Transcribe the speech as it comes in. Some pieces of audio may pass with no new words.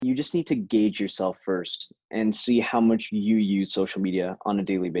you just need to gauge yourself first and see how much you use social media on a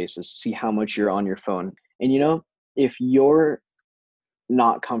daily basis. See how much you're on your phone. And if you're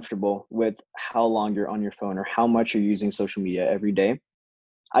not comfortable with how long you're on your phone or how much you're using social media every day,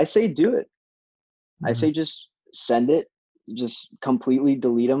 I say do it. I Mhm. say just send it, just completely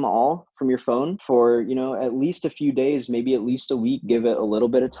delete them all from your phone for, at least a few days, maybe at least a week. Give it a little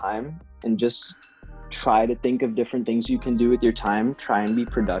bit of time and just try to think of different things you can do with your time. Try and be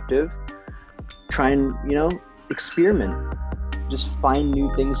productive. Try and, experiment. Just find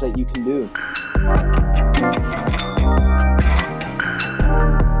new things that you can do.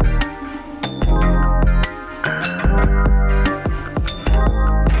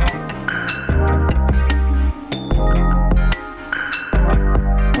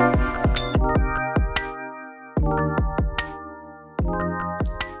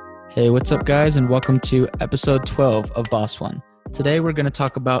 Hey, what's up, guys, and welcome to episode 12 of Boss One. Today, we're going to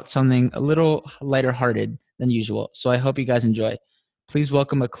talk about something a little lighter hearted than usual, so I hope you guys enjoy. Please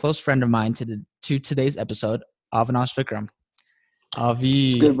welcome a close friend of mine to today's episode, Avinash Vikram.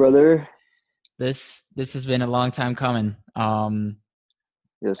 It's good, Avi, brother. this has been a long time coming.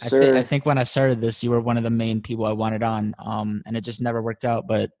 Yes, I sir. think when I started this, you were one of the main people I wanted on, and it just never worked out.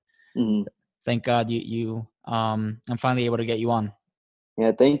 But Hmm. thank God I'm finally able to get you on. Of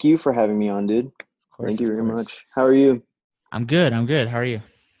Yeah, thank you for having me on, dude. course, Thank you of very course. much. How are you? I'm good. How are you?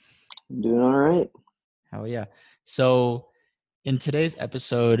 I'm doing all right. Hell yeah. So in today's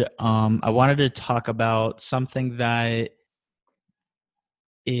episode, I wanted to talk about something that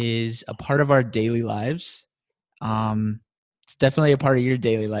is a part of our daily lives. It's definitely a part of your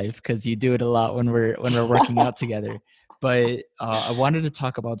daily life because you do it a lot when we're working out together. But I wanted to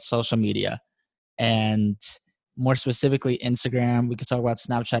talk about social media and more specifically Instagram. We could talk about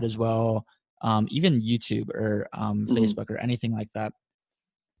Snapchat as well, even YouTube or Hmm. Facebook or anything like that.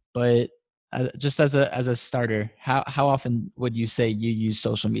 But just as a starter, how often would you say you use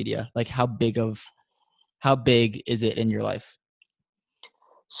social media? Like how big is it in your life?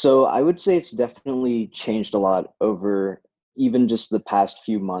 So I would say it's definitely changed a lot over even just the past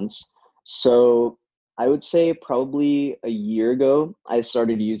few months. So I would say probably a year ago, I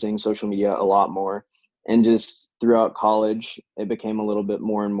started using social media a lot more. And just throughout college, it became a little bit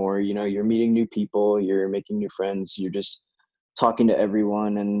more and more. You're meeting new people, you're making new friends, you're just talking to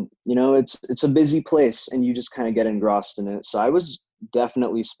everyone. And, it's a busy place and you just kind of get engrossed in it. So I was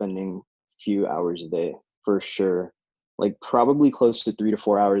definitely spending a few hours a day for sure, like probably close to 3 to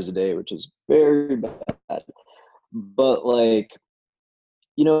 4 hours a day, which is very bad. But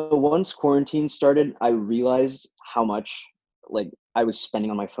once quarantine started, I realized how much like I was spending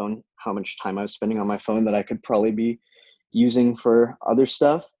on my phone, how much time I was spending on my phone that I could probably be using for other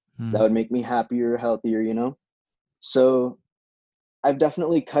stuff that Hmm. would make me happier, healthier. So I've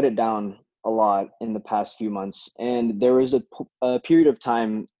definitely cut it down a lot in the past few months. And there was a period of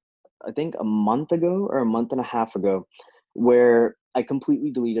time, I think a month ago or a month and a half ago, where I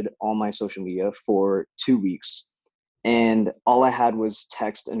completely deleted all my social media for 2 weeks. And all I had was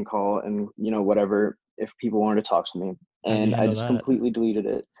text and call and, whatever, if people wanted to talk to me. How'd you And I handle just that? completely deleted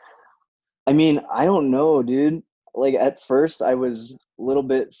it. I mean, I don't know, dude. Like at first I was a little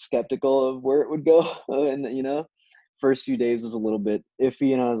bit skeptical of where it would go. And, first few days was a little bit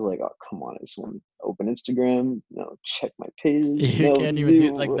iffy. And I was like, oh, come on. I just want to open Instagram, check my pages, You can't even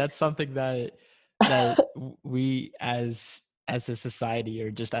do like do. that's something that we as a society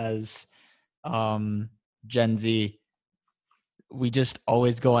or just as um Gen Z, we just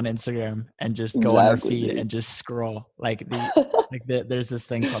always go on Instagram and just go on our Exactly, feed dude. and just scroll. There's this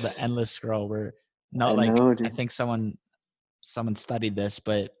thing called the endless scroll where I not like know, I dude. think someone studied this,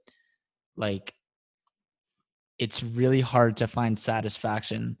 but like it's really hard to find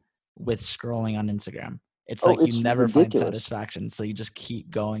satisfaction with scrolling on Instagram. It's Oh, like you it's never find ridiculous. satisfaction, so you just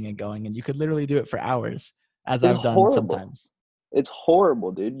keep going and going, and you could literally do it for hours, as It's I've done horrible. sometimes. It's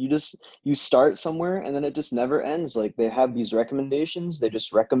horrible, dude. You start somewhere and then it just never ends. Like they have these recommendations, they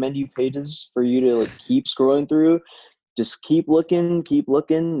just recommend you pages for you to like keep scrolling through. Just keep looking,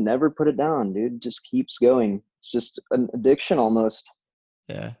 never put it down, dude. Just keeps going. It's just an addiction almost.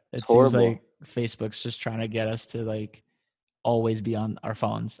 Yeah, It's it seems horrible. like Facebook's just trying to get us to like always be on our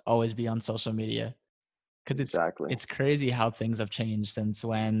phones, always be on social media, because Exactly. it's crazy how things have changed since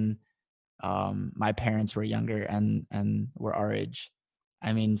when my parents were younger and were our age.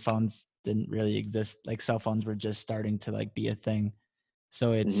 I mean, phones didn't really exist. Like cell phones were just starting to like be a thing.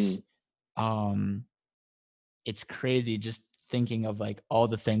 So Hmm. um it's crazy just thinking of like all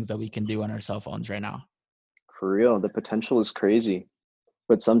the things that we can do on our cell phones right now. For real. The potential is crazy,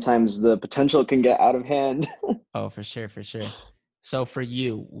 but sometimes the potential can get out of hand. Oh, for sure, for sure. So for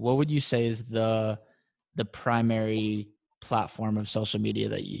you, what would you say is the primary platform of social media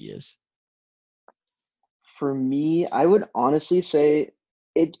that you use? For me, I would honestly say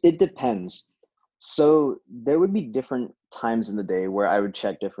it depends. So there would be different times in the day where I would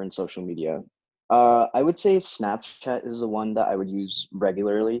check different social media. I would say Snapchat is the one that I would use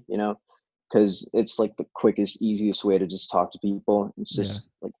regularly, because it's like the quickest, easiest way to just talk to people. It's Yeah. just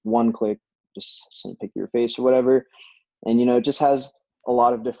like one click, just send a pic of your face or whatever. And it just has a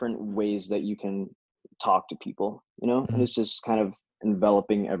lot of different ways that you can talk to people, and Mhm. it's just kind of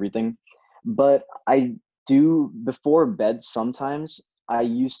enveloping everything. But I do before bed sometimes I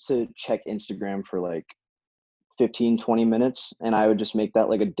used to check Instagram for like 15-20 minutes, and I would just make that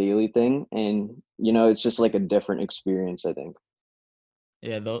like a daily thing, and it's just like a different experience, I think.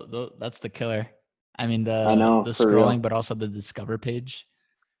 Yeah, that's the killer. I mean, I know, the for scrolling, real. but also the discover page,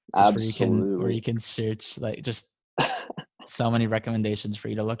 just where you Absolutely. can search like just so many recommendations for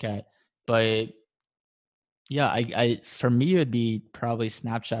you to look at. But yeah, I for me it would be probably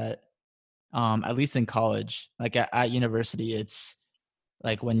Snapchat. At least in college, like at university, it's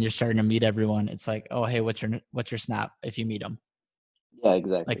like when you're starting to meet everyone, it's like, oh hey, what's your snap if you meet them? Yeah, Like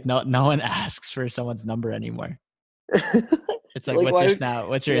exactly. no one asks for someone's number anymore. It's like Like, what's your why would snap?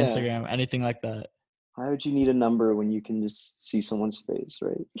 What's your yeah. Instagram? Anything like that. Why would you need a number when you can just see someone's face,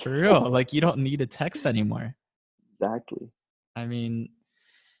 right? For real, like you don't need a text anymore. Exactly. I mean,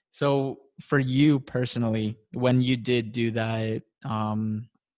 so for you personally, when you did do that,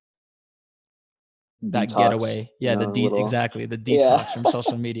 that Detox, getaway, yeah, a little. exactly the Yeah. detox from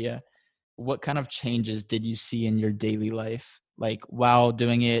social media, what kind of changes did you see in your daily life? Like while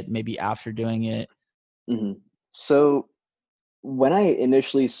doing it, maybe after doing it? Mhm. So when I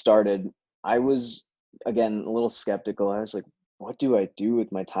initially started, I was again a little skeptical. I was like, what do I do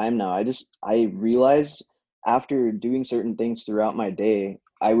with my time now? I realized after doing certain things throughout my day,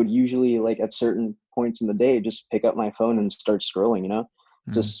 I would usually like at certain points in the day just pick up my phone and start scrolling. It's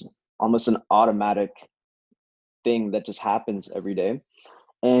Mm, just almost an automatic thing that just happens every day.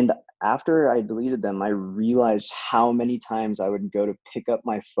 And after I deleted them, I realized how many times I would go to pick up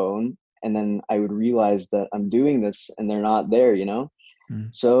my phone and then I would realize that I'm doing this and they're not there. mm.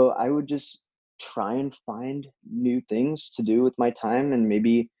 So I would just try and find new things to do with my time and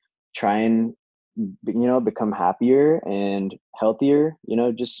maybe try and become happier and healthier,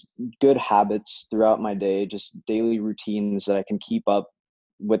 just good habits throughout my day, just daily routines that I can keep up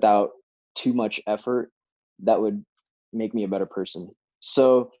without too much effort that would make me a better person.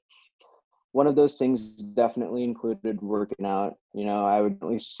 So one of those things definitely included working out. I would at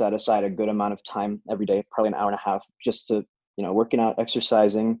least set aside a good amount of time every day, probably an hour and a half, just to, working out,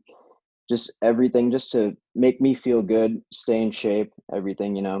 exercising, just everything, just to make me feel good, stay in shape,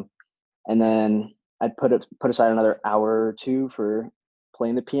 everything. And then I'd put aside another hour or two for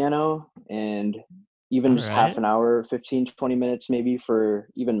playing the piano, and even All just half right. an hour, 15-20 minutes maybe for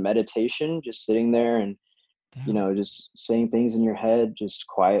even meditation, just sitting there and Damn. just saying things in your head, just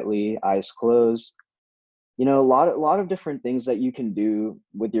quietly, eyes closed. A lot of different things that you can do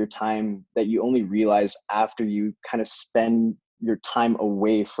with your time that you only realize after you kind of spend your time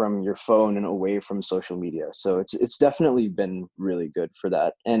away from your phone and away from social media. So it's definitely been really good for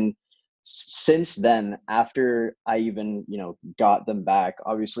that. And since then, after I even got them back,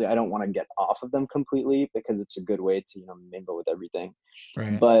 obviously I don't want to get off of them completely because it's a good way to mingle with everything.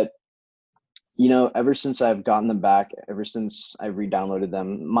 Right. But ever since I've gotten them back, ever since I re-downloaded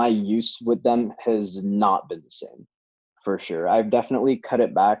them, my use with them has not been the same, for sure. I've definitely cut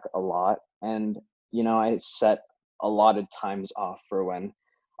it back a lot, and I set a lot of times off for when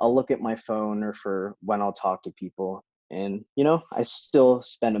I'll look at my phone or for when I'll talk to people. And I still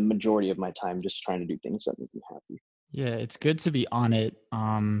spend a majority of my time just trying to do things that make me happy. Yeah, it's good to be on it,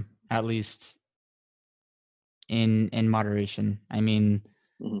 at least in moderation. I mean,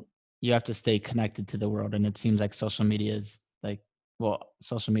 Mhm. you have to stay connected to the world, and it seems like social media is like, well,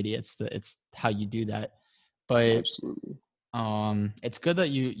 social media, it's how you do that. But Absolutely. it's good that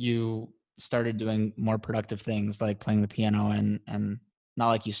you started doing more productive things like playing the piano, and not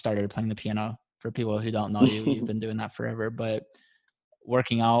like you started playing the piano. For people who don't know you, you've been doing that forever. But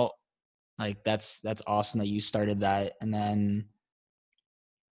working out, like that's awesome that you started that. And then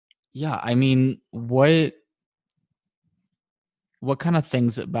yeah, I mean, what kind of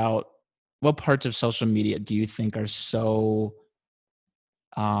things about what parts of social media do you think are so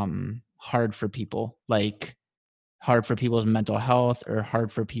hard for people? Like hard for people's mental health or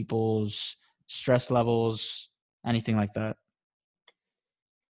hard for people's stress levels, anything like that?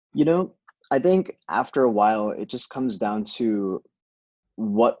 you know, I think after a while, it just comes down to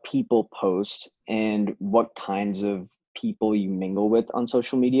what people post and what kinds of people you mingle with on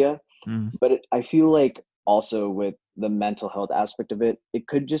social media. Mm. But I feel like also with the mental health aspect of it, it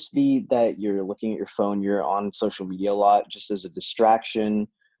could just be that you're looking at your phone, you're on social media a lot just as a distraction,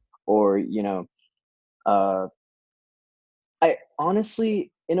 or, uh, I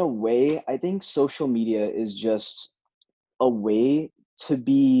honestly, in a way, I think social media is just a way to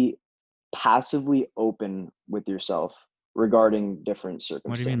be passively open with yourself regarding different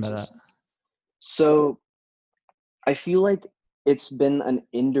What do you mean by that? circumstances. So I feel like it's been an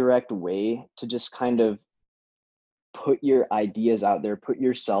indirect way to just kind of put your ideas out there, put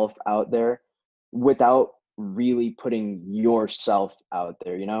yourself out there without really putting yourself out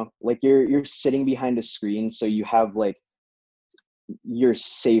there, Like you're sitting behind a screen, so you have like your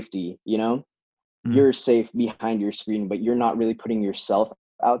safety, Mm. You're safe behind your screen, but you're not really putting yourself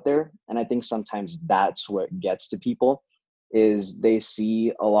out there. And I think sometimes that's what gets to people is they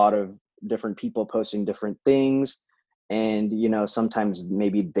see a lot of different people posting different things, and sometimes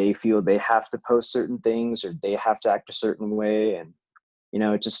maybe they feel they have to post certain things or they have to act a certain way, and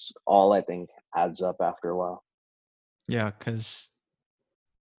it just all, I think, adds up after a while. Yeah, because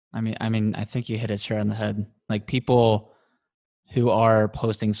I think you hit it straight on the head. Like people who are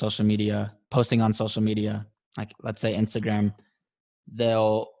posting on social media, like let's say Instagram,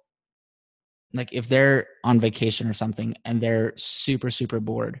 they'll like if they're on vacation or something and they're super super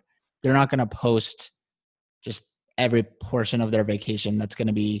bored, they're not going to post just every portion of their vacation that's going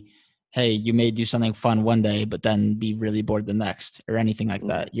to be, hey, you may do something fun one day but then be really bored the next, or anything like Mm,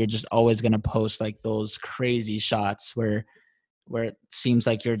 that. You're just always going to post like those crazy shots where it seems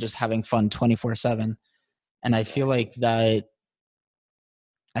like you're just having fun 24/7. And I feel exactly. like that,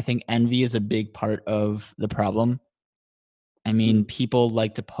 I think envy is a big part of the problem. I mean, Mhm. people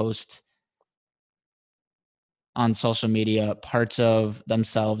like to post on social media parts of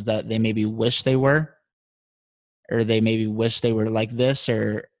themselves that they maybe wish they were, or they maybe wish they were like this,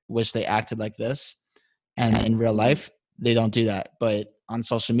 or wish they acted like this. And in real Mhm. life, they don't do that. But on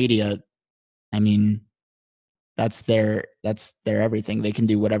social media, I mean, that's their everything. They can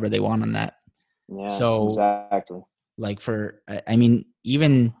do whatever they want on that. Yeah, So exactly. like I mean,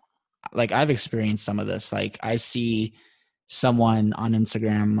 even like I've experienced some of this. Like I see someone on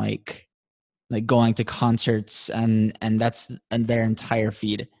Instagram like going to concerts, and that's and their entire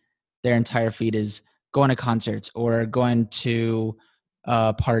feed is going to concerts or going to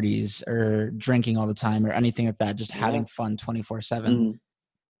parties or drinking all the time or anything like that, just Yeah. having fun 24/7. Mhm.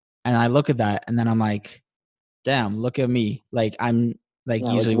 And I look at that and then I'm like, damn, look at me. Like I'm like Yeah,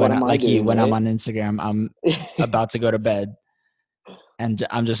 like usually what when I am I like you doing, when I'm right? on Instagram, I'm about to go to bed and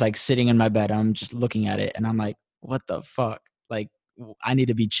I'm just like sitting in my bed. I'm just looking at it and I'm like, what the fuck? Like I need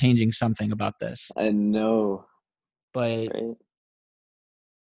to be changing something about this. I know, But right?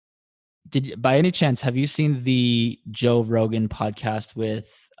 did by any chance have you seen the Joe Rogan podcast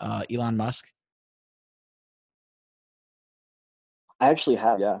with Elon Musk? I actually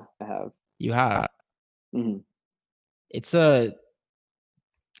have, yeah, I have. You have. Mhm. It's a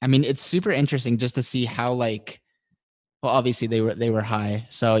I mean, it's super interesting just to see how like well, obviously they were high,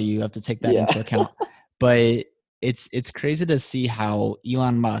 so you have to take that Yeah. into account. But it's crazy to see how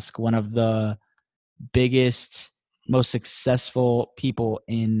Elon Musk, one of the biggest, most successful people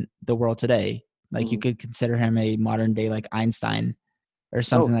in the world today, like you Mhm. could consider him a modern day like Einstein or Oh,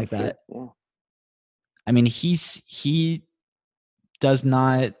 something for like sure, that. yeah. I mean, he does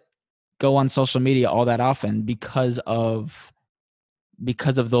not go on social media all that often because of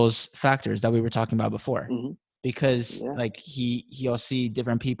those factors that we were talking about before. Mhm. Because Yeah, like he'll see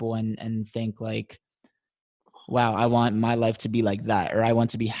different people and think like, wow, I want my life to be like that, or I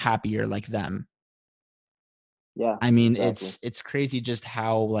want to be happier like them. yeah, I mean, exactly. it's crazy just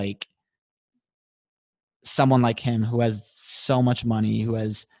how like someone like him who has so much money, who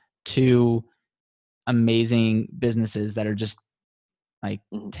has two amazing businesses that are just like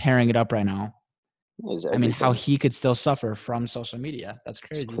Mhm. tearing it up right now. Is I mean, how everything. he could still suffer from social media. That's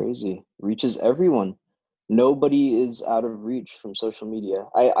It's crazy. crazy. Reaches everyone. Nobody is out of reach from social media.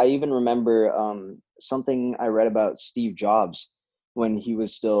 I even remember something I read about Steve Jobs when he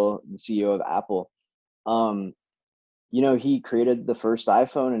was still the CEO of Apple. Um, he created the first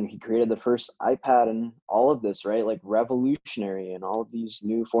iPhone and he created the first iPad and all of this, right? Like revolutionary, and all of these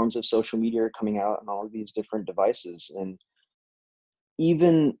new forms of social media are coming out and all of these different devices. And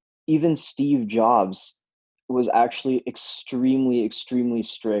even even Steve Jobs was actually extremely, extremely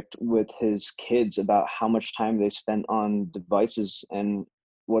strict with his kids about how much time they spent on devices and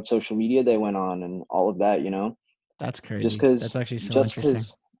what social media they went on and all of that, That's just crazy. That's because actually so just interesting.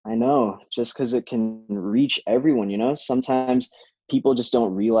 because I know, just because it can reach everyone, sometimes people just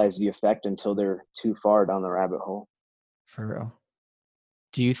don't realize the effect until they're too far down the rabbit hole. For real.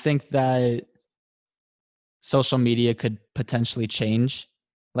 Do you think that social media could potentially change,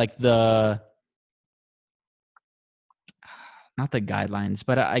 like not the guidelines,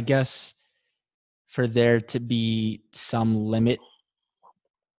 but I guess for there to be some limit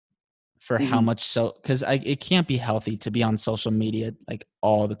for how Hmm. much, so because it can't be healthy to be on social media like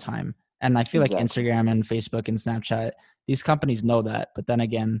all the time. And I feel like Exactly. Instagram and Facebook and Snapchat, these companies know that. But then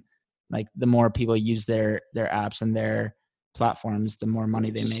again, like the more people use their apps and their platforms, the more money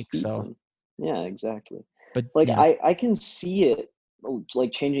It they just make. feeds So, them. Yeah, exactly. but Like yeah. I can see it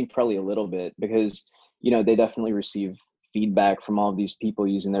like changing probably a little bit because they definitely receive feedback from all of these people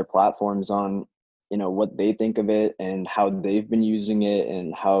using their platforms on what they think of it and how they've been using it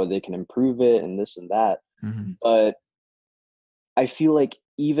and how they can improve it and this and that. Mhm. But I feel like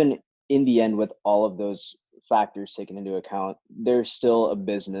even in the end, with all of those factors taken into account, they're still a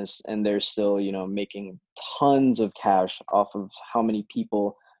business and they're still, making tons of cash off of how many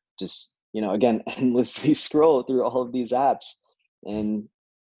people just, again, endlessly scroll through all of these apps. And,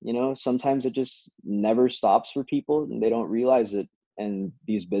 sometimes it just never stops for people and they don't realize it. And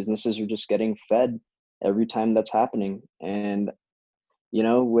these businesses are just getting fed every time that's happening. And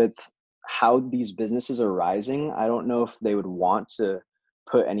with how these businesses are rising, I don't know if they would want to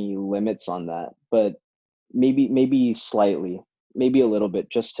put any limits on that, but maybe slightly, maybe a little bit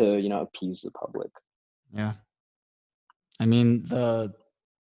just to, appease the public. Yeah. I mean,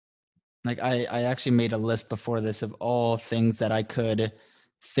 I actually made a list before this of all things that I could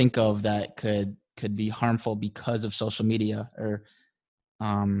think of that could be harmful because of social media, or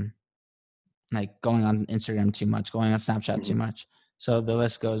um like going on Instagram too much, going on Snapchat too Mhm. much. So the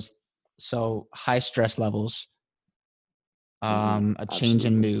list goes, so high stress levels, Mhm. a change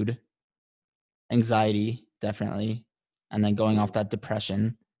in Absolutely. mood, anxiety, definitely, and then going off Mhm. that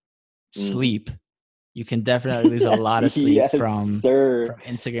depression, Mhm. sleep. You can definitely lose a lot of sleep Yes, sir. from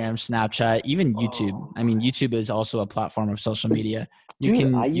Instagram, Snapchat, even YouTube. Oh I mean, my. YouTube is also a platform of social media. You Dude,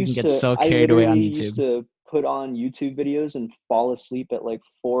 can I you can used get to so I carried away literally on used YouTube. to put on YouTube videos and fall asleep at like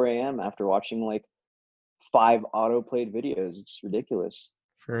 4 a.m. after watching like 5 auto-played videos. It's ridiculous.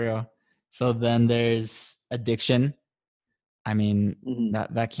 For real. So then there's addiction. I mean,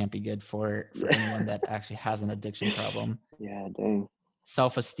 Mhm. that can't be good for Yeah. anyone that actually has an addiction problem. Yeah, dang.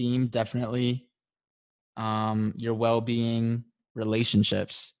 Self-esteem, definitely. Your well-being,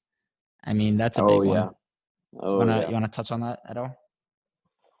 relationships. I mean, that's a Oh, big yeah. one. Oh, yeah. You wanna touch on that at all?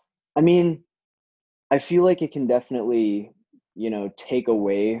 I mean, I feel like it can definitely, take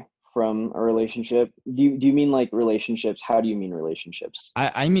away from a relationship. Do you mean, like, relationships? How do you mean relationships?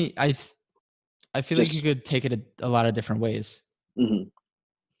 I mean, I feel like you Just could take it a lot of different ways. mhm,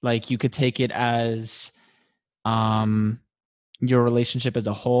 Like you could take it as um your relationship as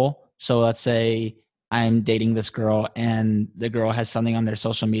a whole. So let's say I'm dating this girl and the girl has something on their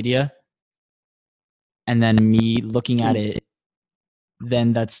social media, and then me looking at mm, it,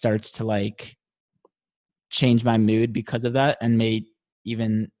 then that starts to like change my mood because of that, and may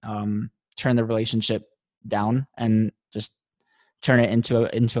even turn the relationship down and just turn it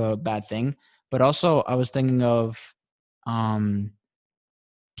into a bad thing. But also I was thinking of um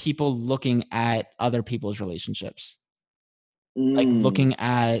people looking at other people's relationships, like mm, looking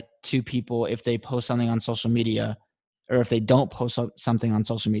at two people, if they post something on social media or if they don't post something on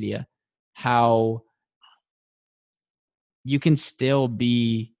social media, how you can still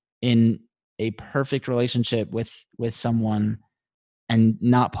be in a perfect relationship with someone and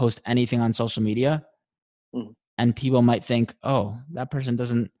not post anything on social media, mhm. and people might think, oh, that person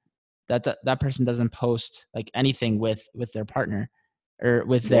doesn't post like anything with their partner or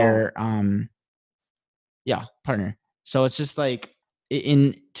with Yeah. their yeah, partner. So it's just like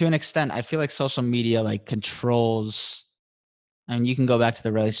in to an extent, I feel like social media like controls, and you can go back to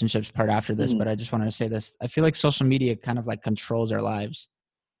the relationships part after this, Mhm. but I just wanted to say this. I feel like social media kind of like controls our lives,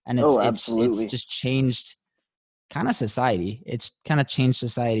 and Oh, it's absolutely. just changed kind of society. It's kind of changed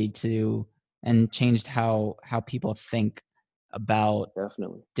society to, and changed how people think about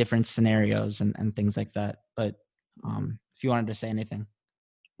Definitely. different scenarios and things like that. But Mhm. if you wanted to say anything.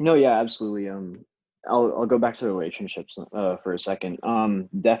 No, yeah, absolutely. I'll go back to the relationships, for a second.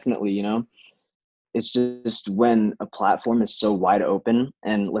 Definitely, it's just when a platform is so wide open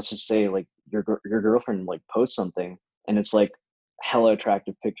and let's just say like your girlfriend like posts something and it's like hella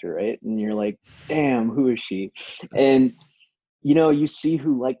attractive picture, right? And you're like, damn, who is she? And you see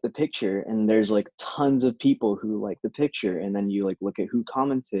who liked the picture and there's like tons of people who like the picture and then you like look at who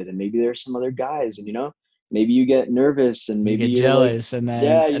commented and maybe there's some other guys and maybe you get nervous and You maybe get you're like, jealous,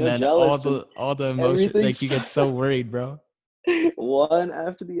 yeah, and then jealous and all the emotion, like you everything's get so worried, bro. one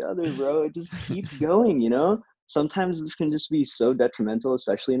after the other, bro. It just keeps going, sometimes this can just be so detrimental,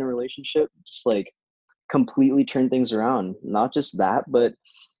 especially in a relationship, just like completely turn things around. Not just that, but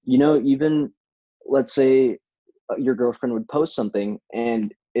even let's say your girlfriend would post something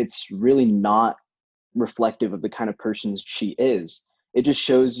and it's really not reflective of the kind of person she is. It just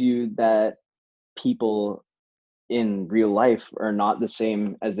shows you that people in real life are not the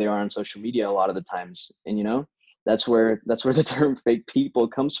same as they are on social media a lot of the times. And that's where the term fake people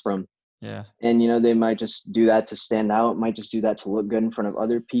comes from. Yeah. And they might just do that to stand out, might just do that to look good in front of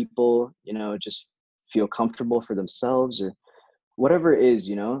other people, just feel comfortable for themselves or whatever it is.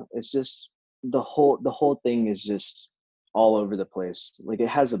 It's just the whole thing is just all over the place. Like, it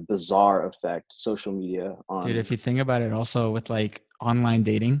has a bizarre effect, social media, Dude, on. if you think about it also with like online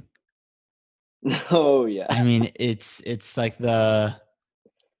dating, Oh yeah. I mean, it's like the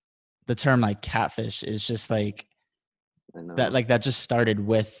term like catfish is just like I that, know. like that just started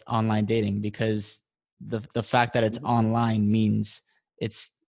with online dating because the fact that it's Mhm. online means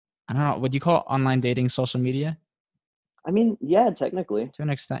it's, I don't know, would you call online dating social media I mean, yeah, technically to an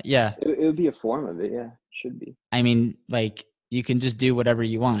extent? Yeah. it would be a form of it. Yeah, should be. I mean, like you can just do whatever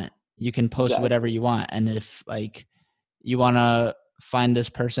you want. You can post whatever Exactly. you want. And if like you want to find this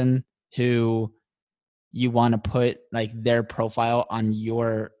person who you want to put like their profile on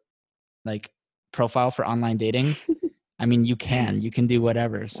your like profile for online dating, I mean, you can do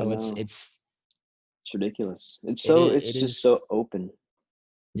whatever. I So know. It's ridiculous. it It's just is. so open.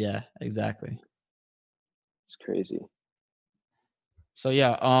 Yeah, exactly. It's crazy. So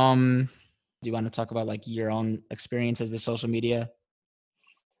yeah, do you want to talk about like your own experiences with social media?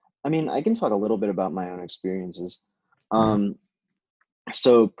 I mean, I can talk a little bit about my own experiences. Alright. Um,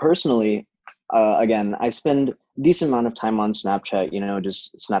 so personally, again, I spend a decent amount of time on Snapchat,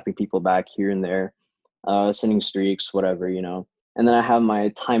 just snapping people back here and there, sending streaks, whatever. And then I have my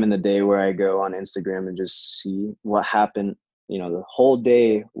time in the day where I go on Instagram and just see what happened, the whole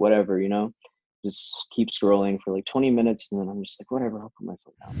day, whatever, just keep scrolling for like 20 minutes. And then I'm just like, whatever, I'll put my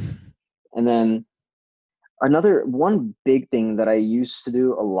phone down. And then another one big thing that I used to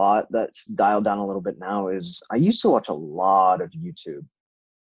do a lot that's dialed down a little bit now is I used to watch a lot of YouTube.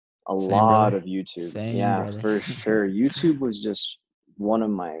 A Same, lot brother. of YouTube. Same, Yeah, brother. for sure. YouTube was just one of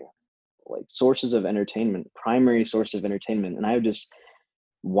my like sources of entertainment, primary source of entertainment. And I would just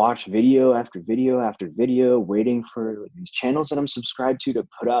watch video after video after video, waiting for like, these channels that I'm subscribed to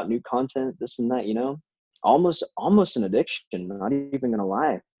put out new content, this and that, almost an addiction, not even gonna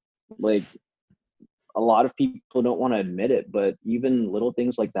lie. Like, a lot of people don't want to admit it, but even little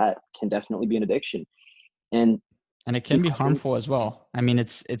things like that can definitely be an addiction. And And it can be because, harmful as well. I mean,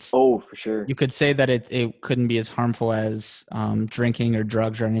 it's oh, for sure. you could say that it couldn't be as harmful as drinking or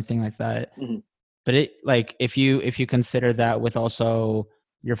drugs or anything like that. Mhm. But it like if you consider that with also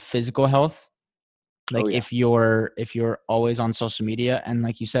your physical health, Oh like yeah. if you're always on social media and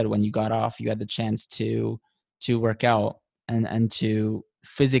like you said, when you got off, you had the chance to work out and to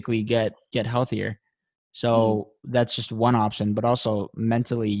physically get healthier. Mhm. So that's just one option, but also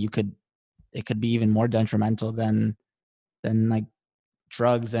mentally you could, it could be even more detrimental than like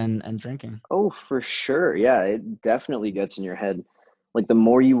drugs and drinking. Oh, for sure. Yeah, it definitely gets in your head. Like, the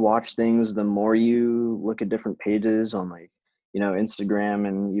more you watch things, the more you look at different pages on, like, Instagram,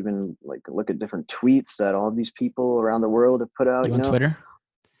 and even like look at different tweets that all these people around the world have put You out. on Twitter?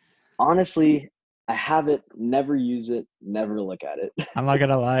 Honestly, I have it, never use it, never look at it. I'm not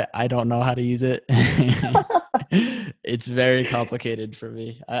gonna lie, I don't know how to use it. It's very complicated for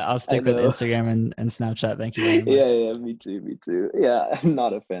me. I'll I stick with know. Instagram and Snapchat. Thank you very Yeah, much. yeah, me too, me too. Yeah, I'm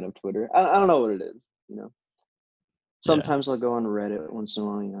not a fan of Twitter. I don't know what it is, you know. Yeah. Sometimes I'll go on Reddit once in a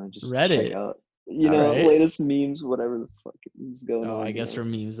while, just check Reddit. out, All right. latest memes, whatever the fuck is going Oh, I on, guess for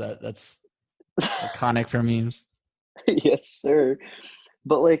memes, that's iconic for memes. Yes, sir.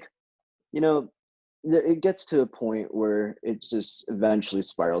 But like, you know, it gets to a point where it just eventually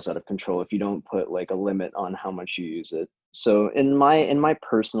spirals out of control if you don't put like a limit on how much you use it. So in my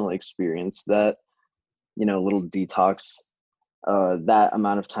personal experience, that little detox, that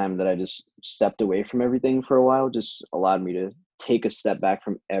amount of time that I just stepped away from everything for a while, just allowed me to take a step back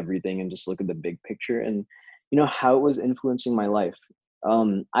from everything and just look at the big picture, and how it was influencing my life.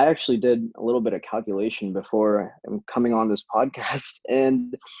 I actually did a little bit of calculation before coming on this podcast,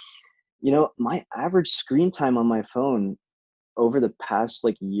 and my average screen time on my phone over the past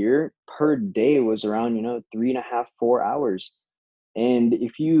like year per day was around 3.5 4 hours. And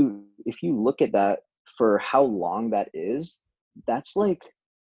if you look at that for how long that is, that's like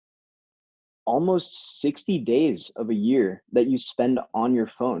almost 60 days of a year that you spend on your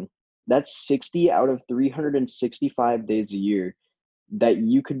phone. That's 60 out of 365 days a year that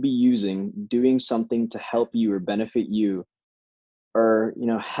you could be using doing something to help you or benefit you, or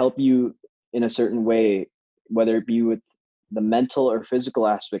help you in a certain way, whether it be with the mental or physical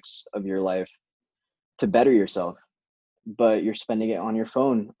aspects of your life, to better yourself, but you're spending it on your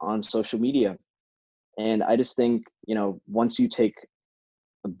phone, on social media. And I just think, once you take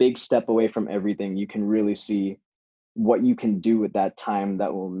a big step away from everything, you can really see what you can do with that time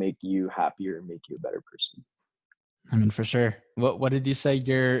that will make you happier and make you a better person. I mean, for sure. What did you say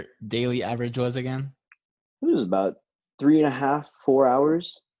your daily average was again? It was about 3.5, 4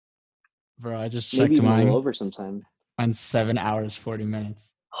 hours, Bro, I just maybe checked even a little mine over sometime. on 7 hours, 40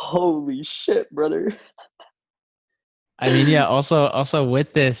 minutes. Holy shit, brother. I mean, yeah, also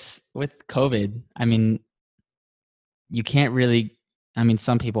with COVID, I mean, you can't really, I mean,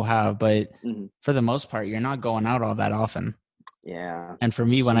 some people have, but Mhm. for the most part, you're not going out all that often. Yeah, And for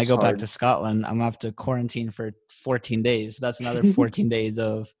me, when I it's go back to hard. Scotland, I'm gonna have to quarantine for 14 days. That's another 14 days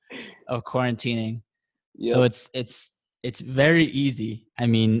of quarantining. So Yep, it's very easy. I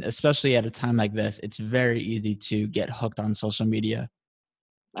mean, especially at a time like this, it's very easy to get hooked on social media,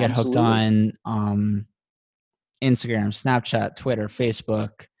 get hooked absolutely. on Instagram, Snapchat, Twitter,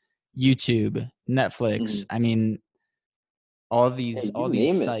 Facebook, YouTube, Netflix. Mhm. I mean, Yeah, all you these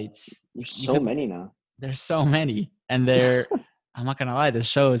name it. sites. There's You so could many now. there's so many, and they're I'm not gonna lie, the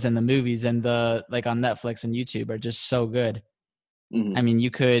shows and the movies and the like on Netflix and YouTube are just so good. I Mhm. mean, you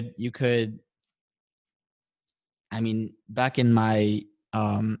could I mean, back in my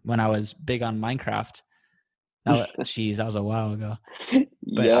when I was big on Minecraft, that was a while ago.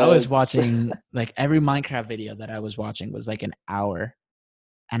 But I was Yes. watching like every Minecraft video that I was watching was like an hour.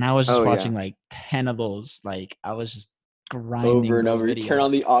 And I was just Oh yeah. watching like 10 of those. Like I was just Over grinding and those over. Turn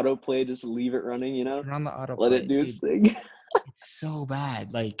on videos. the autoplay, just leave it running, Turn on the let it autoplay. do its Dude, thing. it's so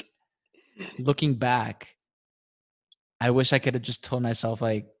bad. Like looking back, I wish I could have just told myself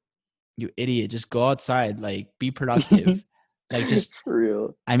like, you idiot, just go outside, like be productive. Like just For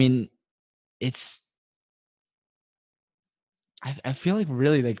real. I mean, it's I feel like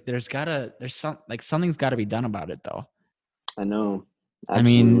really like there's something's gotta be done about it though. I know. I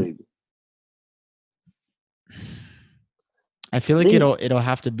mean, Absolutely. I feel I like think it'll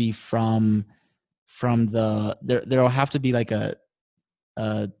have to be from there'll have to be like a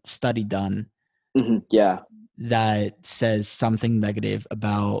study done yeah, that says something negative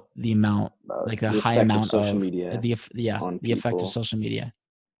about the amount, about like a the high effect of amount social of media on the effect of people. social media.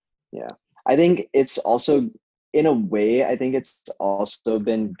 Yeah. I think it's also, in a way, I think it's also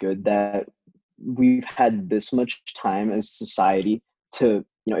been good that we've had this much time as society to,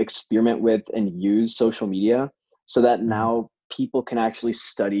 experiment with and use social media, so that Mhm. now people can actually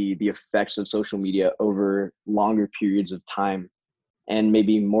study the effects of social media over longer periods of time, and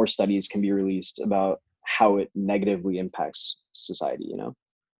maybe more studies can be released about how it negatively impacts society.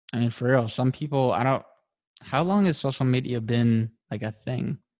 I mean, for real, some people I don't. How long has social media been like a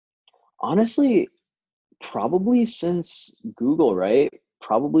thing? Honestly, probably since Google, right?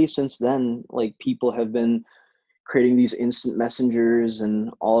 Probably since then, like, people have been creating these instant messengers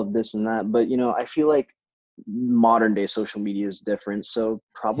and all of this and that. But I feel like modern day social media is different. So Yeah,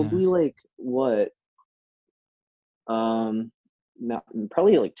 probably like what? Um not,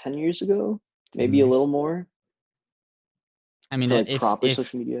 probably like 10 years ago, 10 maybe a years. little more, I mean, for like proper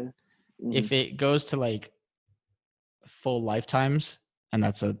social media. Hmm. if it goes to like full lifetimes, and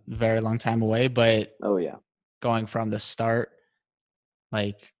that's a very long time away, but Oh yeah. going from the start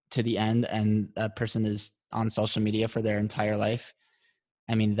like to the end and that person is on social media for their entire life,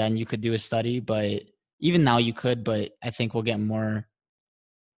 I mean, then you could do a study, but even now you could, but I think we'll get more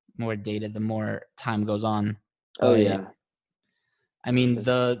data the more time goes on. Oh But yeah. I mean,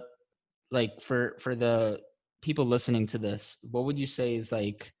 the like for the people listening to this, what would you say is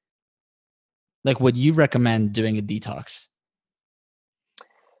like would you recommend doing a detox?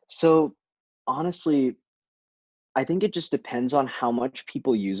 So honestly, I think it just depends on how much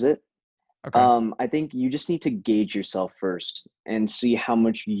people use it. Okay. I think you just need to gauge yourself first and see how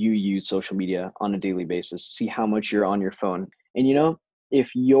much you use social media on a daily basis. See how much you're on your phone. And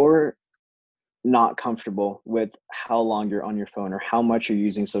if you're not comfortable with how long you're on your phone or how much you're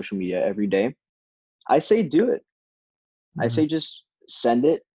using social media every day, I say do it. I Mhm. say just send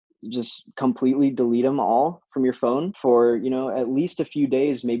it, just completely delete them all from your phone for, at least a few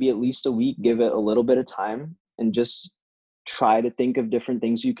days, maybe at least a week. Give it a little bit of time and just try to think of different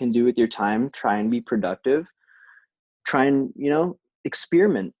things you can do with your time. Try and be productive. Try and,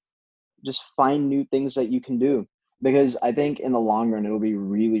 experiment. Just find new things that you can do. Because I think in the long run, it'll be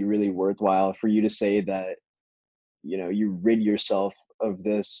really, really worthwhile for you to say that, you rid yourself of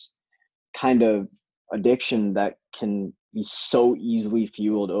this kind of addiction that can be so easily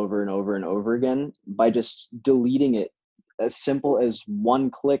fueled over and over and over again by just deleting it, as simple as one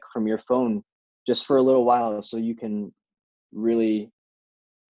click from your phone, just for a little while, so you can really,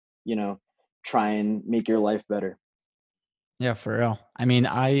 you know, try and make your life better. Yeah, for real. I mean,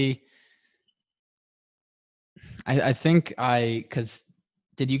 I think because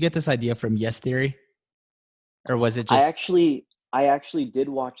did you get this idea from Yes Theory, or was it I just actually I actually did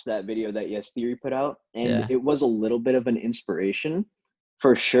watch that video that Yes Theory put out, and yeah, it was a little bit of an inspiration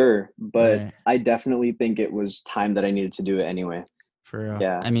for sure, but right, I definitely think it was time that I needed to do it anyway. for real?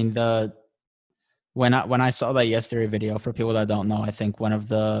 Yeah. I mean, the when I saw that Yes Theory video, for people that don't know, I think one of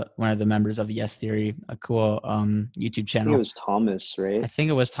the members of Yes Theory, a cool YouTube I think it channel. was Thomas, I right? think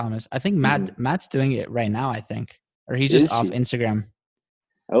it was Thomas. I think Mhm. Matt's doing it right now, I think. Or he's just Is off he? Instagram.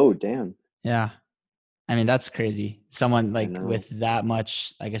 Oh, damn. Yeah. I mean, that's crazy. Someone I like know. with that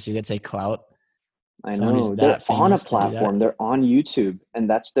much, I guess you could say clout, I someone who's know. They're that on a famous to do that. platform. They're on YouTube, and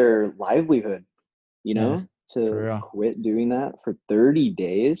that's their livelihood, Yeah, for to real. quit doing that for 30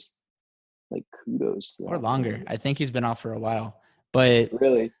 days. Like, kudos to Or that longer. man. I think he's been off for a while. But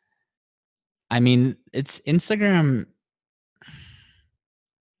Really? I mean, it's Instagram.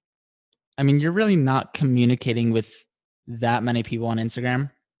 I mean, you're really not communicating with that many people on Instagram.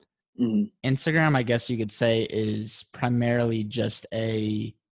 Mhm. Instagram, I guess you could say, is primarily just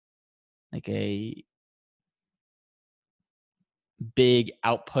a big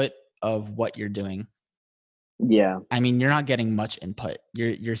output of what you're doing. Yeah. I mean, you're not getting much input.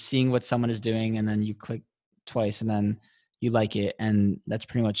 You're seeing what someone is doing, and then you click twice, and then you like it, and that's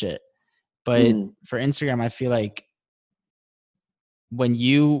pretty much it. But Mhm. for Instagram, I feel like when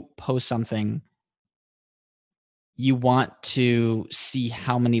you post something, you want to see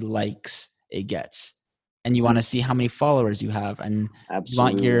how many likes it gets, and you want to Mhm. see how many followers you have, and you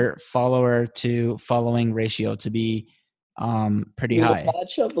want Absolutely. your follower to following ratio to be pretty You know, high.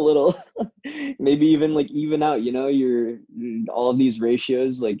 match up a little. Maybe even like even out, your all of these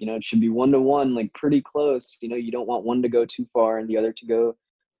ratios, like, it should be 1 to 1, like pretty close. You don't want one to go too far and the other to go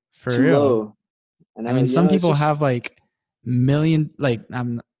For too real. low. I I know, mean, some it's people just have like million, like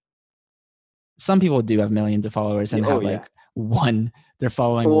some people do have millions of followers and oh have yeah. like one, they're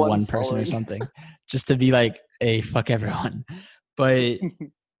following One one person or following. something just to be like, hey, fuck everyone. But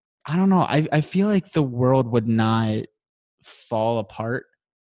I don't know. I feel like the world would not fall apart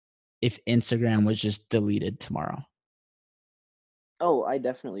if Instagram was just deleted tomorrow. Oh, I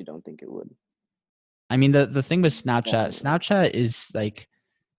definitely don't think it would. I mean, the thing with Definitely. Snapchat is like,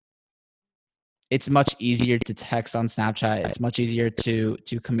 it's much easier to text on Snapchat. It's much easier to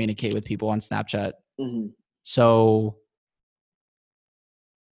communicate with people on Snapchat. Mhm. So,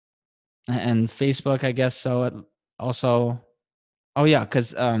 and Facebook, I guess. So it also, oh yeah,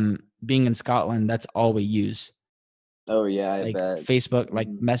 because being in Scotland, that's all we use. Oh yeah, I Like bet. Facebook, like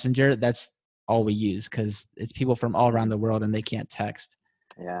Mhm. Messenger, that's all we use because it's people from all around Mhm. the world and they can't text.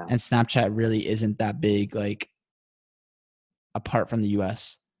 Yeah. And Snapchat really isn't that big, like apart from the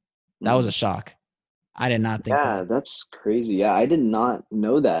US. That was a Mhm. shock. I did not think Yeah, that. that's crazy. Yeah, I did not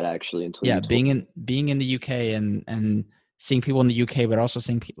know that actually until Yeah, you told me. being in the UK and seeing people in the UK, but also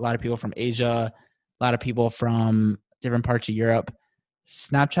seeing a lot of people from Asia, a lot of people from different parts of Europe.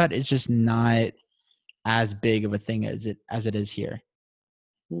 Snapchat is just not as big of a thing as it is here.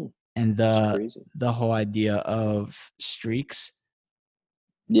 Hmm, And that's the crazy. the whole idea of streaks,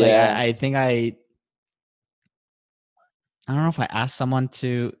 like Yeah. I think I don't know if I asked someone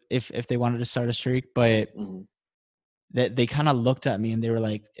to if they wanted to start a streak, but Mhm. they kind of looked at me and they were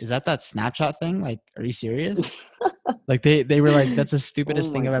like, "Is that Snapchat thing? Like, are you serious?" Like they were like, "That's the Oh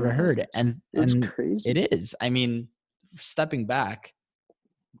stupidest thing my I've ever god, heard," that's and it crazy. is. I mean, stepping back,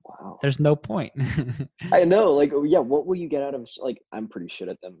 Wow. there's no point. I know, like, yeah, what will you get out of like, I'm pretty shit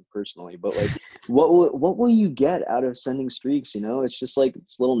at them personally, but like, what will you get out of sending streaks? It's just like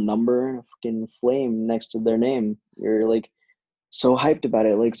this little number and a fucking flame next to their name. You're like so hyped about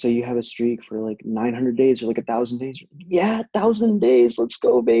it. Like, say you have a streak for like 900 days or like 1,000 days. Yeah, 1,000 days. Let's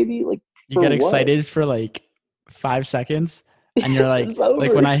go, baby. Like, You for get what? excited for like 5 seconds, and you're It's like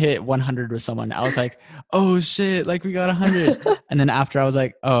when over. I hit 100 with someone, I was like, "Oh shit!" Like we got 100, and then after I was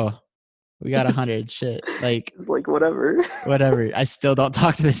like, "Oh, we got 100." Shit, like It's like whatever. whatever. I still don't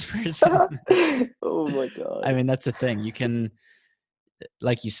talk to this person. Oh my I god. mean, that's the thing. You can,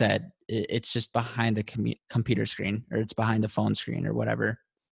 like you said, it's just behind the computer screen or it's behind the phone screen or whatever.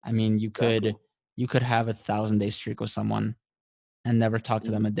 I mean, Exactly. you could have a 1,000 day streak with someone and never talk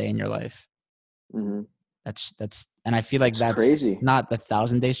to them Hmm. a day in your life. Hmm. And I feel like That's that's crazy. not the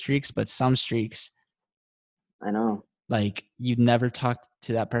 1,000 day streaks, but some streaks, I know. like you'd never talk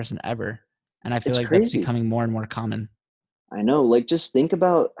to that person ever. And I feel It's like that's crazy. becoming more and more common. I know. Like, just think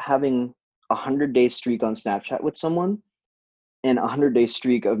about having 100-day streak on Snapchat with someone and 100-day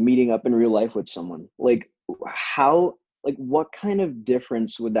streak of meeting up in real life with someone. Like, how, like, what kind of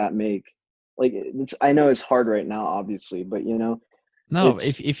difference would that make? Like, it's, I know it's hard right now, obviously, but No,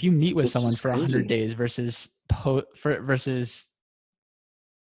 it's if you meet with it's someone just for 100 crazy. days versus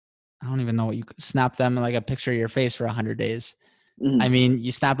I don't even know what you snap them like a picture of your face for 100 days. I Mhm, mean,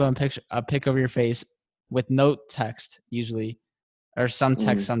 you snap them a pic of your face with no text usually, or some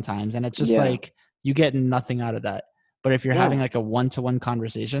text mhm. sometimes, and it's just Yeah. like you get nothing out of that. But if you're having No. like a one-to-one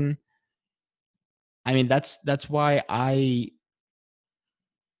conversation, I mean, that's why I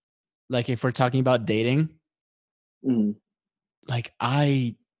like if we're talking about dating, Mhm, like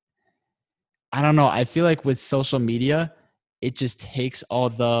I don't know. I feel like with social media, it just takes all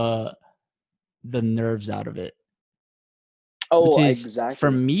the nerves out of it, which oh, is for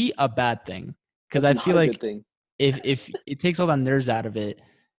exactly. me a bad thing because It's I not feel a good like thing. if it takes all the nerves out of it,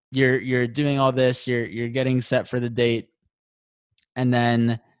 you're doing all this, you're getting set for the date, and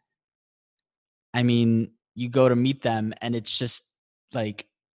then I mean, you go to meet them and it's just like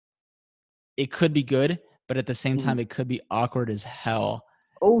it could be good, but at the same Mhm. time it could be awkward as hell.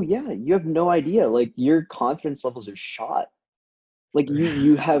 Oh yeah, you have no idea. Like, your confidence levels are shot. Like,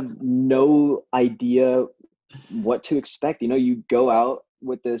 you have no idea what to expect. You go out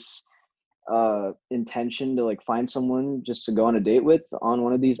with this intention to, like, find someone just to go on a date with on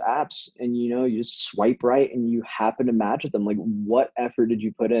one of these apps, and you just swipe right and you happen to match with them. Like, what effort did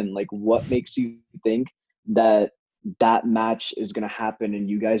you put in? Like, what makes you think that that match is going to happen and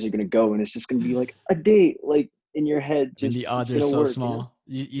you guys are going to go and it's just going to be like a date, like, in your head, I mean, the just it's odds are going to so work. small.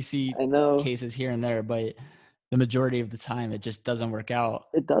 You see I know. cases here and there, but the majority of the time it just doesn't work out,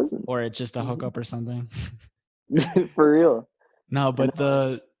 It doesn't. or it's just a Mhm. hookup or something. For real. No, I but know.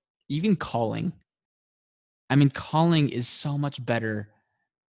 the It's even calling. I mean, calling is so much better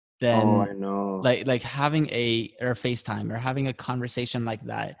Oh, than I know. like having a FaceTime or having a conversation like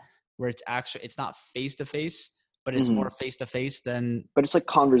that where it's not face to face, but it's more Mhm. face to face than But it's like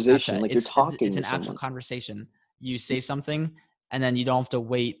conversation, Snapchat. like you're It's talking to an actual someone. conversation. You say something and then you don't have to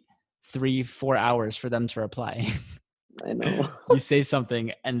wait 3-4 hours for them to reply. I know. You say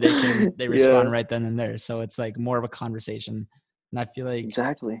something and they Yeah, respond right then and there. So it's like more of a conversation. And I feel like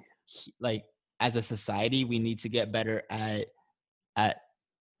exactly. like as a society we need to get better at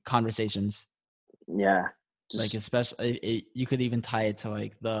conversations, Yeah. like Just especially you could even tie it to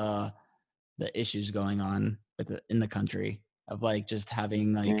like the issues going on in the country of like just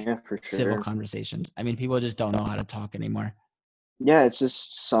having like yeah, for civil sure. conversations. I mean, people just don't know how to talk anymore. Yeah, it's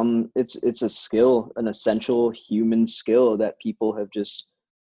just it's a skill, an essential human skill that people have just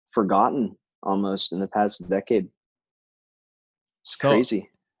forgotten almost in the past decade. It's So crazy.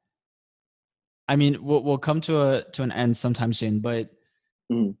 I mean, we'll come to an end sometime soon, but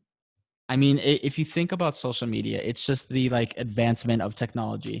Mhm. I mean, if you think about social media, it's just the like advancement of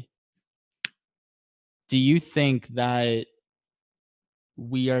technology. Do you think that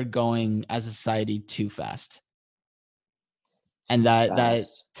we are going as a society too fast, and Too that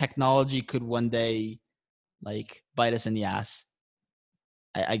fast. technology could one day like bite us in the ass?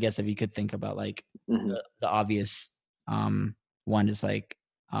 I guess if you could think about like Mhm. the obvious one is like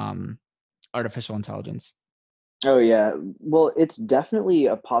um, artificial intelligence. Oh yeah. Well, it's definitely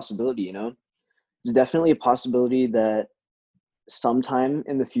a possibility. It's definitely a possibility that sometime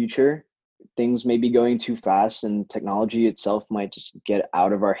in the future, things may be going too fast and technology itself might just get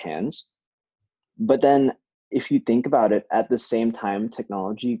out of our hands. But then, if you think about it, at the same time,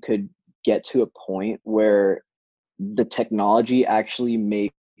 technology could get to a point where the technology actually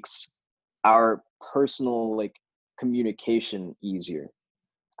makes our personal, like, communication easier.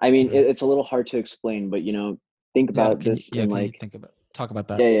 I mean, Mhm. it's a little hard to explain, but think Yeah, about this in, can you like, think about talk about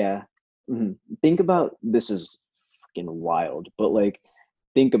that? yeah, yeah. Mhm. Think about this is fucking wild, but, like,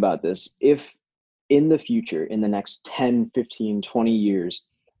 think about this. If in the future, in the next 10, 15, 20 years,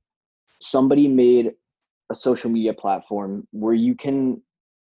 somebody made a social media platform where you can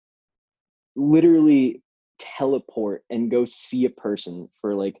literally teleport and go see a person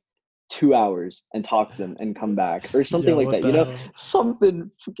for, like, 2 hours and talk to them and come back or something Yeah, like what that, the hell? something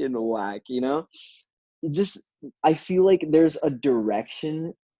freaking whack. It just I feel like there's a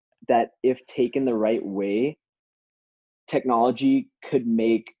direction that, if taken the right way, technology could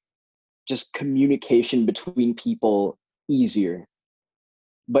make just communication between people easier,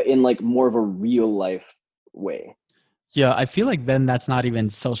 but in, like, more of a real life way. Yeah, I feel like then that's not even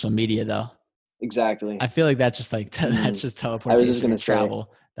social media though. Exactly. I feel like that's just like that's Mhm. just I was just teleportation or gonna say.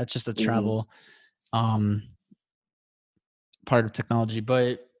 travel. That's just a Mhm. travel um part of technology.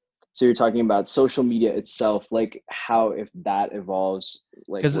 But So you're talking about social media itself, like how if that evolves,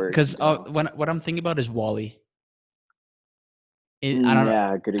 like where it Because could go. when what I'm thinking about is Wally. I don't know.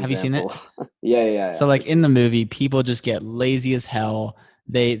 Yeah, good Have you seen it? example. Yeah, So for like in sure. the movie, people just get lazy as hell.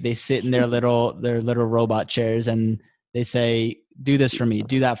 They sit in their little robot chairs and they say, "Do this for me,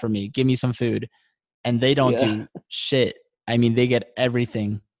 do that for me, give me some food," and they don't Yeah, do shit. I mean, they get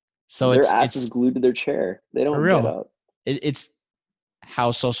everything. So their ass is it's glued to their chair. They for don't get real. up. It's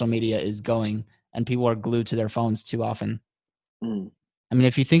how social media is going, and people are glued to their phones too often. Mm, I mean,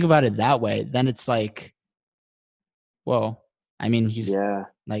 if you think about it that way, then it's like, well, I mean, he's yeah,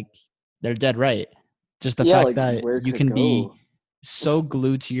 like, they're dead right. Just the yeah. fact Like that where you could it can be go? so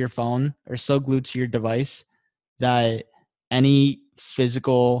glued to your phone or so glued to your device that any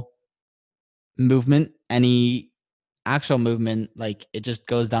physical movement, any actual movement, like it just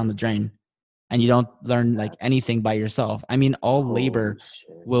goes down the drain and you don't learn like That's anything by yourself. I mean, all holy labor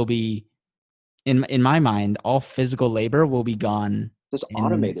shit. will be in my mind, all physical labor will be gone Just in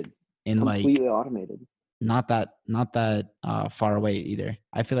automated, like completely automated. not that far away either.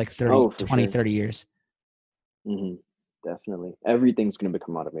 I feel like Oh, 30, for 20, sure. 30 years. Hmm. Definitely. Everything's going to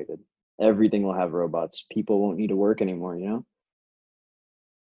become automated. Everything will have robots. People won't need to work anymore, you know?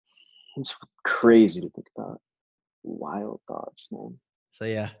 It's crazy to think about. Wild thoughts, man. So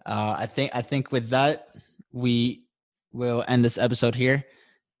yeah, I think with that we will end this episode here.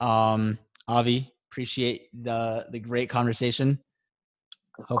 Avi, appreciate the great conversation.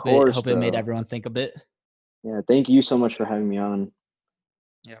 Of course, Hope it made bro. everyone think a bit. Yeah, thank you so much for having me on.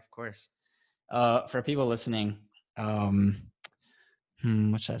 Yeah, of course. For people listening,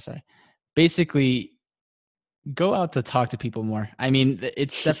 what should I say? Basically, go out to talk to people more. I mean,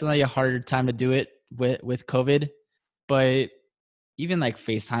 it's definitely a harder time to do it with COVID, but even like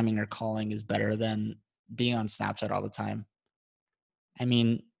FaceTiming or calling is better than being on Snapchat all the time. I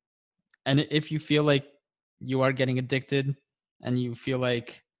mean, and if you feel like you are getting addicted and you feel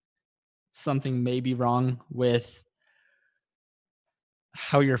like something may be wrong with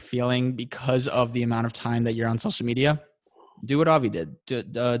how you're feeling because of the amount of time that you're on social media, do what Avi did. Do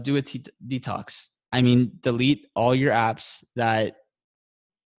a detox. I mean, delete all your apps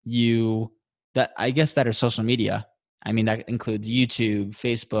you that I guess that are social media. I mean, that includes YouTube,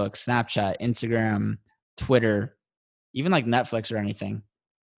 Facebook, Snapchat, Instagram, Twitter, even like Netflix or anything.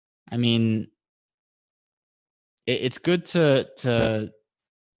 I mean, it's good to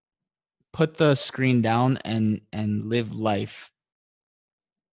put the screen down and live life.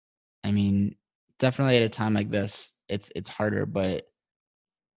 I mean, definitely at a time like this, it's harder, but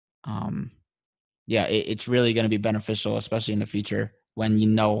um, yeah, it's really going to be beneficial, especially in the future when you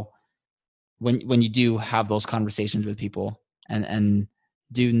know when you do have those conversations with people and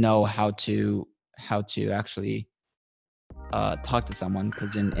do know how to actually talk to someone,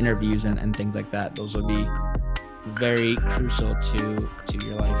 because in interviews and things like that, those will be very crucial to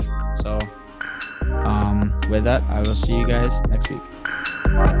your life. So with that, I will see you guys next week.